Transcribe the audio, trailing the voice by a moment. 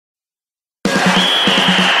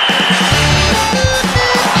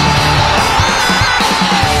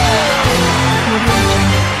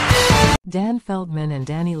Feldman and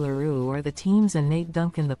Danny LaRue are the teams and Nate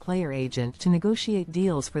Duncan the player agent to negotiate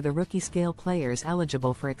deals for the rookie scale players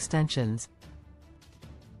eligible for extensions.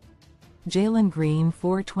 Jalen Green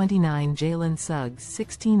 429, Jalen Suggs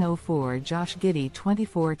 1604, Josh Giddey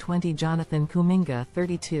 2420, Jonathan Kuminga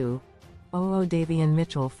 32. Davion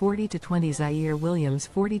Mitchell 40-20, Zaire Williams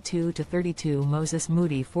 42-32, Moses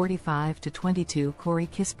Moody 45-22, Corey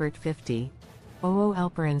Kispert 50.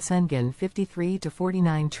 Alperen Sengun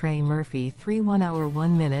 53-49, Trey Murphy 1 hour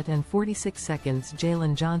 1 minute and 46 seconds,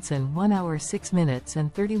 Jalen Johnson 1 hour 6 minutes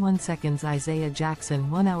and 31 seconds, Isaiah Jackson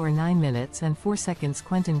 1 hour 9 minutes and 4 seconds,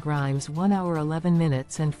 Quentin Grimes 1 hour 11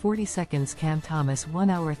 minutes and 40 seconds, Cam Thomas 1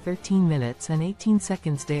 hour 13 minutes and 18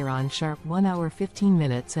 seconds, Day'Ron Sharpe 1 hour 15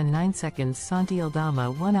 minutes and 9 seconds, Santi Aldama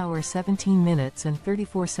 1 hour 17 minutes and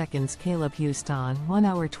 34 seconds, Caleb Houston 1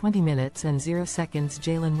 hour 20 minutes and 0 seconds,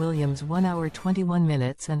 Jalen Williams 1 hour 21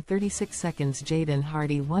 minutes and 36 seconds, Jaden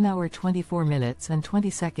Hardy 1 hour 24 minutes and 20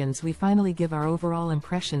 seconds. We finally give our overall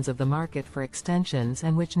impressions of the market for extensions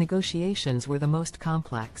and which negotiations were the most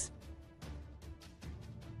complex.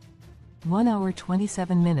 1 hour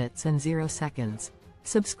 27 minutes and 0 seconds.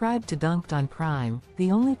 Subscribe to Dunked on Prime, the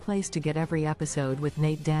only place to get every episode with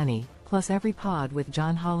Nate Danny, plus every pod with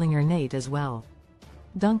John Hollinger Nate as well.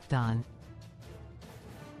 Dunked on.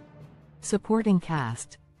 Supporting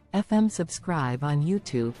cast. FM. Subscribe on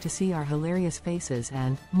YouTube to see our hilarious faces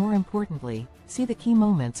and, more importantly, see the key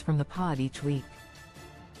moments from the pod each week.